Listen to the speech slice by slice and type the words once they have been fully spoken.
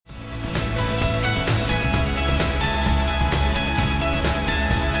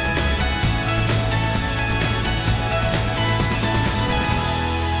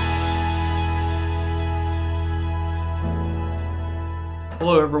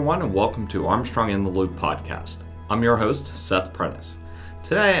Hello everyone and welcome to Armstrong in the Loop podcast. I'm your host, Seth Prentice.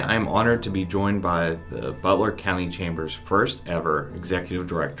 Today I am honored to be joined by the Butler County Chamber's first ever Executive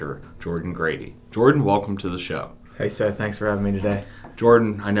Director, Jordan Grady. Jordan, welcome to the show. Hey Seth, thanks for having me today.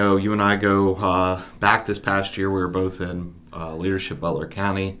 Jordan, I know you and I go back this past year. We were both in leadership Butler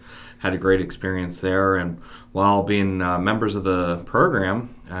County, had a great experience there, and while being members of the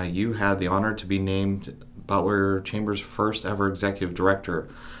program, you had the honor to be named Butler Chamber's first ever Executive Director.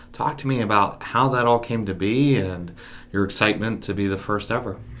 Talk to me about how that all came to be and your excitement to be the first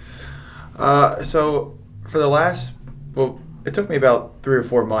ever. So for the last, it took me about 3 or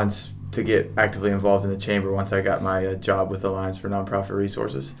 4 months to get actively involved in the chamber once I got my job with Alliance for Nonprofit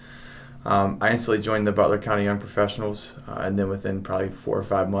Resources. I instantly joined the Butler County Young Professionals, and then within probably 4 or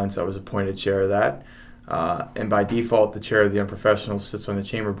 5 months I was appointed chair of that. And by default, the chair of the Young Professionals sits on the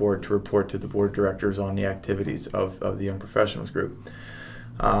chamber board to report to the board of directors on the activities of the Young Professionals group.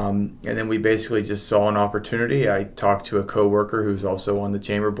 And then we basically just saw an opportunity. I talked to a coworker who's also on the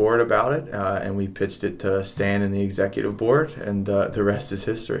chamber board about it, and we pitched it to Stan and the executive board, and the rest is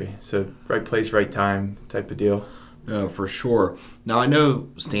history. So right place, right time type of deal. For sure. Now I know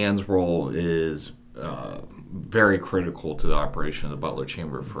Stan's role is very critical to the operation of the Butler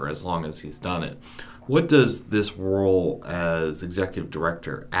Chamber for as long as he's done it. What does this role as executive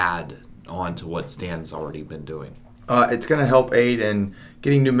director add on to what Stan's already been doing? It's going to help aid in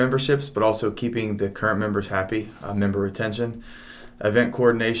getting new memberships, but also keeping the current members happy, member retention, event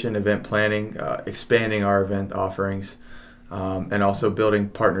coordination, event planning, expanding our event offerings, and also building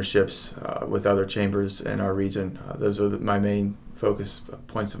partnerships with other chambers in our region. Those are my main focus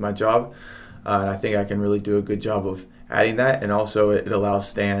points of my job, and I think I can really do a good job of adding that, and also it allows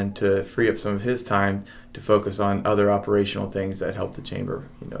Stan to free up some of his time to focus on other operational things that help the chamber,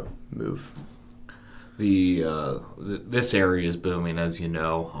 move. This area is booming, as you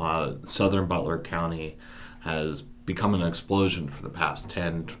know. Southern Butler County has become an explosion for the past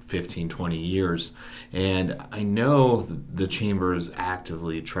 10, 15, 20 years, and I know the chambers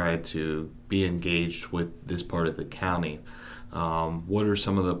actively try to be engaged with this part of the county. What are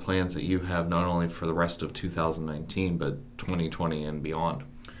some of the plans that you have not only for the rest of 2019 but 2020 and beyond?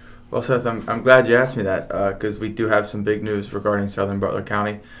 Well, Seth, I'm glad you asked me that because we do have some big news regarding Southern Butler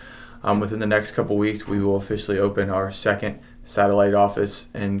County. Within the next couple weeks, we will officially open our second satellite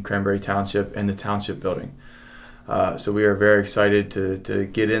office in Cranberry Township in the Township Building. So we are very excited to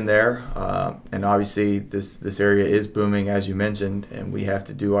get in there, and obviously this area is booming, as you mentioned, and we have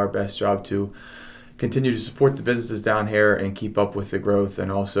to do our best job to continue to support the businesses down here and keep up with the growth,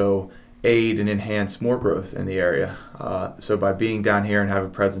 and also aid and enhance more growth in the area. So by being down here and have a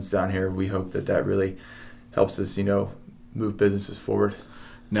presence down here, we hope that really helps us, move businesses forward.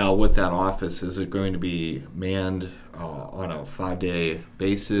 Now, with that office, is it going to be manned on a 5-day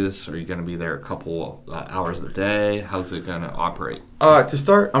basis? Are you going to be there a couple hours a day? How's it going to operate? To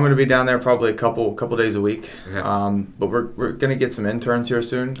start, I'm going to be down there probably a couple days a week. Okay. But we're going to get some interns here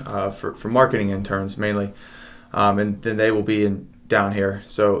soon for marketing interns mainly, and then they will be down here.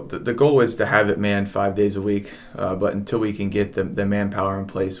 So the goal is to have it manned 5 days a week. But until we can get the manpower in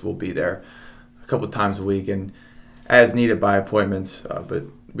place, we'll be there a couple times a week and as needed by appointments. But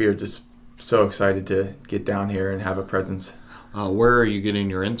we are just so excited to get down here and have a presence. Where are you getting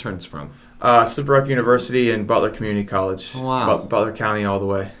your interns from? Slippery Rock University and Butler Community College. Oh, wow. Butler County all the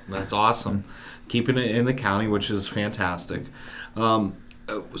way. That's awesome. Keeping it in the county, which is fantastic.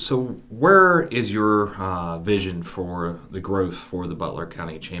 So where is your vision for the growth for the Butler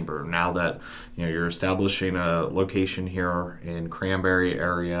County Chamber now that you're establishing a location here in Cranberry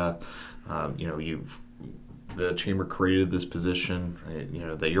area? The chamber created this position,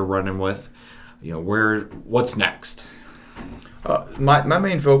 that you're running with. What's next? My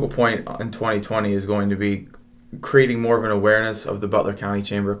main focal point in 2020 is going to be creating more of an awareness of the Butler County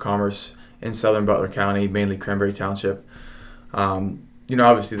Chamber of Commerce in Southern Butler County, mainly Cranberry Township.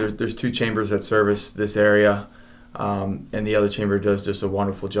 Obviously there's 2 chambers that service this area, and the other chamber does just a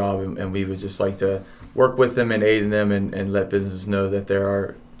wonderful job, and we would just like to work with them and aid in them and let businesses know that there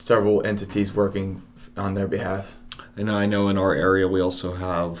are several entities working on their behalf. And I know in our area we also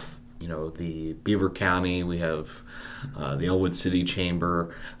have, the Beaver County, we have the Elwood City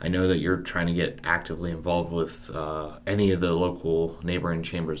Chamber. I know that you're trying to get actively involved with any of the local neighboring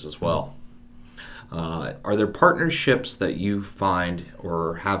chambers as well. Are there partnerships that you find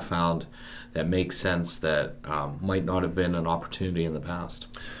or have found that make sense that might not have been an opportunity in the past?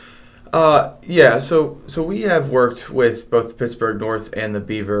 So we have worked with both the Pittsburgh North and the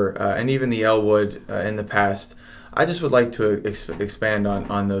Beaver, and even the Elwood in the past. I just would like to expand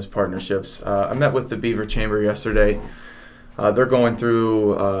on those partnerships. I met with the Beaver Chamber yesterday, They're going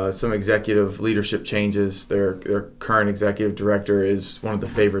through some executive leadership changes. Their current executive director is one of the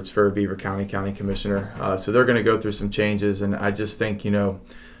favorites for a Beaver County commissioner. So they're going to go through some changes, and I just think,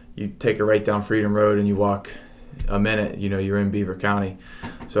 you take a right down Freedom Road and you walk a minute, you're in Beaver County.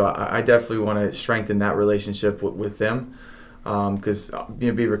 So I definitely want to strengthen that relationship with them, because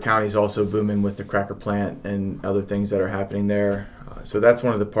Beaver County is also booming with the cracker plant and other things that are happening there. So that's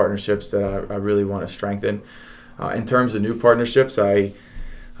one of the partnerships that I really want to strengthen. In terms of new partnerships,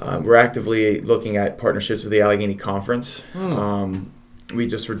 we're actively looking at partnerships with the Allegheny Conference. We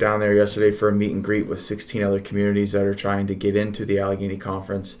just were down there yesterday for a meet and greet with 16 other communities that are trying to get into the Allegheny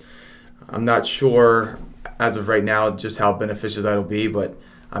Conference. I'm not sure as of right now just how beneficial that'll be, but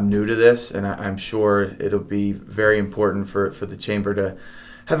I'm new to this, and I'm sure it'll be very important for the Chamber to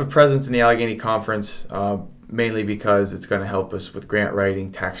have a presence in the Allegheny Conference, mainly because it's going to help us with grant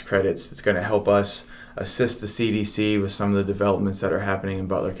writing, tax credits. It's going to help us assist the CDC with some of the developments that are happening in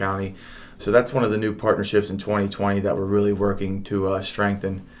Butler County. So that's one of the new partnerships in 2020 that we're really working to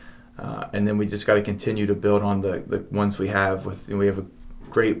strengthen. And then we just got to continue to build on the ones we have. We have a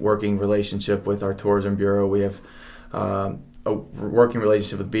great working relationship with our Tourism Bureau. We have a working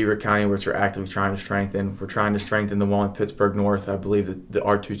relationship with Beaver County, which we're actively trying to strengthen. We're trying to strengthen the one in Pittsburgh North. I believe that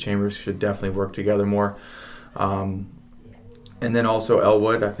our two chambers should definitely work together more. And then also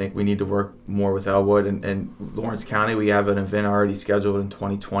Elwood. I think we need to work more with Elwood and Lawrence County. We have an event already scheduled in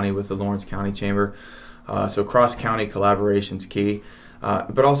 2020 with the Lawrence County Chamber. So cross-county collaboration is key.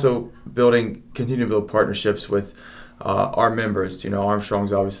 But also continue to build partnerships with our members.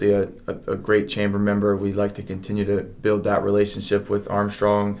 Armstrong's obviously a great chamber member. We'd like to continue to build that relationship with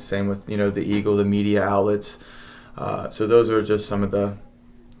Armstrong. Same with, the Eagle, the media outlets. So those are just some of the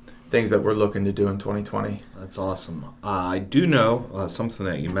things that we're looking to do in 2020. That's awesome. I do know something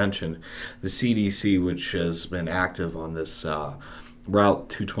that you mentioned, the CDC, which has been active on this Route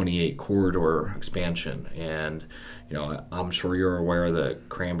 228 corridor expansion, and I'm sure you're aware that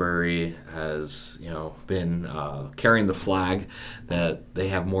Cranberry has been carrying the flag that they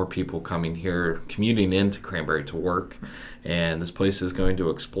have more people coming here, commuting into Cranberry to work, and this place is going to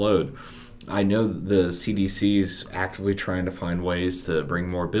explode. I know the CDC's actively trying to find ways to bring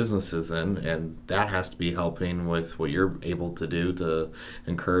more businesses in, and that has to be helping with what you're able to do to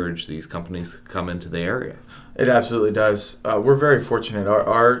encourage these companies to come into the area. It absolutely does. We're very fortunate.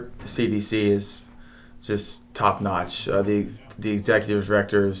 Our CDC is just top notch. The executive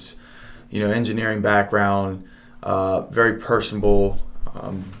directors, engineering background, very personable,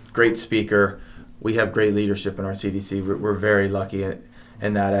 great speaker. We have great leadership in our CDC. We're very lucky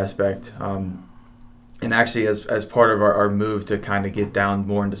in that aspect. And actually, as part of our move to kind of get down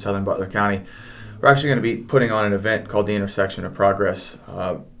more into southern Butler County, we're actually going to be putting on an event called the Intersection of Progress.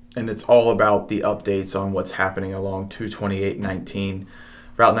 And it's all about the updates on what's happening along 228 19,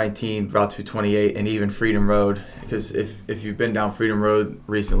 Route 19, Route 228, and even Freedom Road. Because if you've been down Freedom Road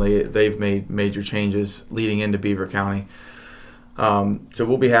recently, they've made major changes leading into Beaver County. So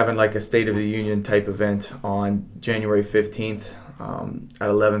we'll be having like a State of the Union type event on January 15th.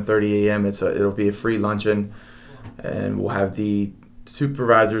 At 11:30 a.m. It'll be a free luncheon, and we'll have the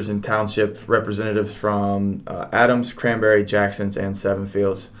supervisors and township representatives from Adams, Cranberry, Jackson's, and Seven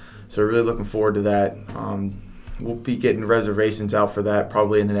Fields. So we're really looking forward to that. We'll be getting reservations out for that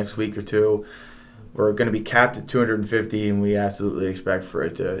probably in the next week or two. We're going to be capped at 250, and we absolutely expect for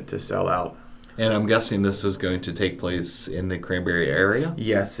it to sell out. And I'm guessing this is going to take place in the Cranberry area?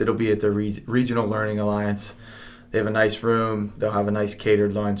 Yes, it'll be at the Regional Learning Alliance. They have a nice room. They'll have a nice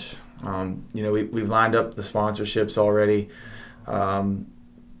catered lunch. We've lined up the sponsorships already.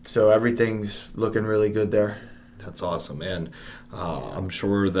 So everything's looking really good there. That's awesome. And I'm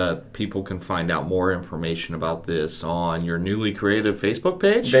sure that people can find out more information about this on your newly created Facebook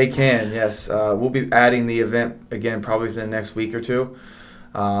page? They can, yes. We'll be adding the event again probably within the next week or two.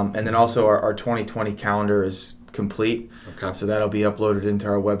 And then also our 2020 calendar is complete. Okay. So that'll be uploaded into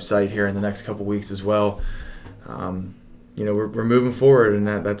our website here in the next couple weeks as well. We're moving forward, and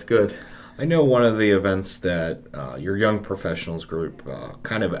that's good. I know one of the events that your Young Professionals group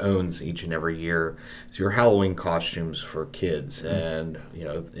kind of owns each and every year is your Halloween costumes for kids, and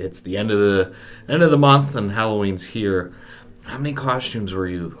it's the end of the month, and Halloween's here. How many costumes were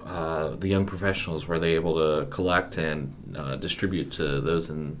you, the Young Professionals, were they able to collect and distribute to those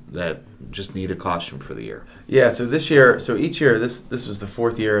that just need a costume for the year? Yeah, so each year, this was the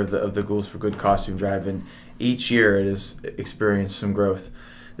fourth year of the Ghouls for Good costume drive, and each year it has experienced some growth.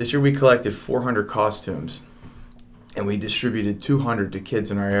 This year we collected 400 costumes, and we distributed 200 to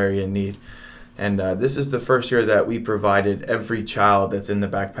kids in our area in need. And this is the first year that we provided every child that's in the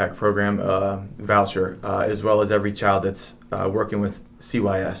backpack program a voucher, as well as every child that's working with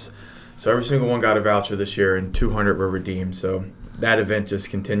CYS. So every single one got a voucher this year, and 200 were redeemed. So that event just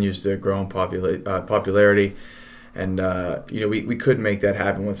continues to grow in popularity. And, we couldn't make that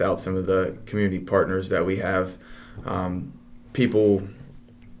happen without some of the community partners that we have. People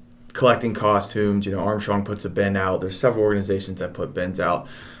collecting costumes. Armstrong puts a bin out. There's several organizations that put bins out.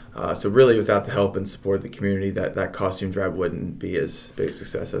 So really, without the help and support of the community, that costume drive wouldn't be as big a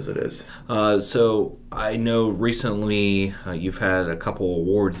success as it is. So I know recently you've had a couple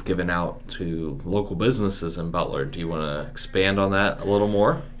awards given out to local businesses in Butler. Do you want to expand on that a little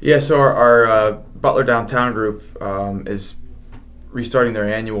more? Yeah, so our Butler Downtown group is restarting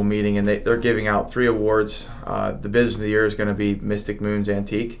their annual meeting, and they're giving out 3 awards. The Business of the Year is going to be Mystic Moons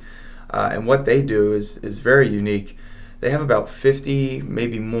Antique. And what they do is very unique. They have about 50,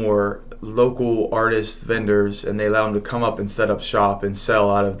 maybe more, local artists, vendors, and they allow them to come up and set up shop and sell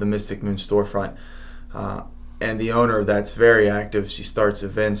out of the Mystic Moon storefront. And the owner of that's very active. She starts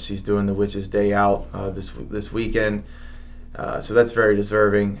events. She's doing the Witches' Day Out this weekend. So that's very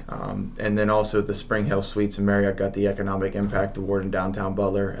deserving. And then also the Spring Hill Suites and Marriott got the Economic Impact Award in downtown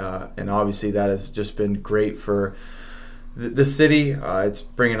Butler. And obviously that has just been great for the city. It's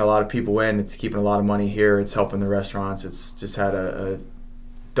bringing a lot of people in. It's keeping a lot of money here. It's helping the restaurants. It's just had a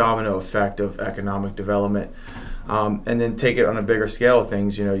domino effect of economic development. And then take it on a bigger scale of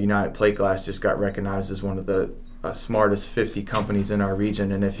things. United Plate Glass just got recognized as one of the smartest 50 companies in our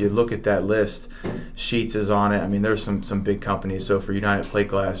region. And if you look at that list, Sheetz is on it. I mean, there's some big companies. So for United Plate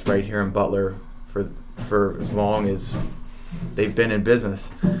Glass right here in Butler, for as long as they've been in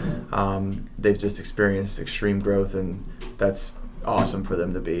business, they've just experienced extreme growth, and that's awesome for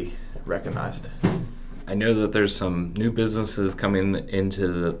them to be recognized. I know that there's some new businesses coming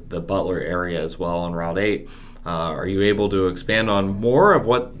into the Butler area as well on Route 8. Are you able to expand on more of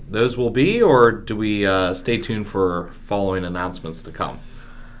what those will be, or do we stay tuned for following announcements to come?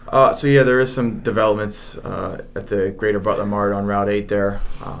 There is some developments at the Greater Butler Mart on Route 8 there,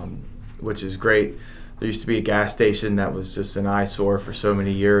 which is great. There used to be a gas station that was just an eyesore for so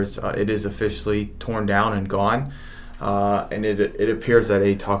many years. It is officially torn down and gone, and it appears that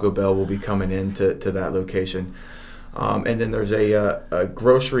a Taco Bell will be coming into that location. And then there's a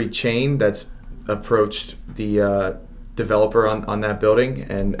grocery chain that's approached the developer on that building,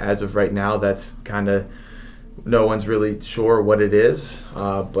 and as of right now, that's kind of no one's really sure what it is,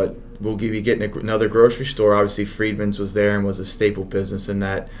 but we'll be getting another grocery store. Obviously, Friedman's was there and was a staple business in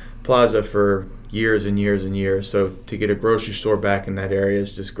that plaza for years and years and years. So to get a grocery store back in that area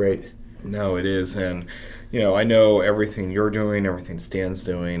is just great. No, it is. And, I know everything you're doing, everything Stan's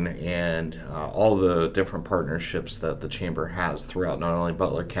doing, and all the different partnerships that the Chamber has throughout not only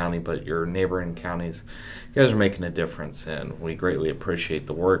Butler County, but your neighboring counties. You guys are making a difference, and we greatly appreciate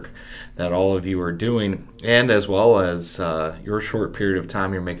the work that all of you are doing, and as well as your short period of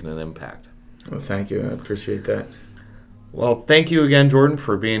time, you're making an impact. Well, thank you. I appreciate that. Well, thank you again, Jordan,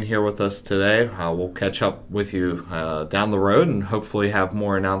 for being here with us today. We'll catch up with you down the road and hopefully have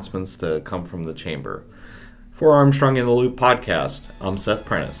more announcements to come from the Chamber. For Armstrong in the Loop podcast, I'm Seth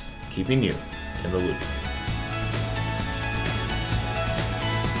Prentice, keeping you in the loop.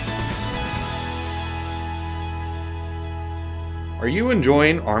 Are you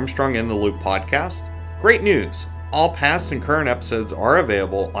enjoying Armstrong in the Loop podcast? Great news! All past and current episodes are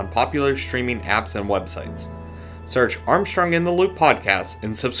available on popular streaming apps and websites. Search Armstrong in the Loop podcast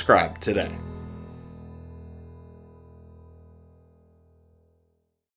and subscribe today.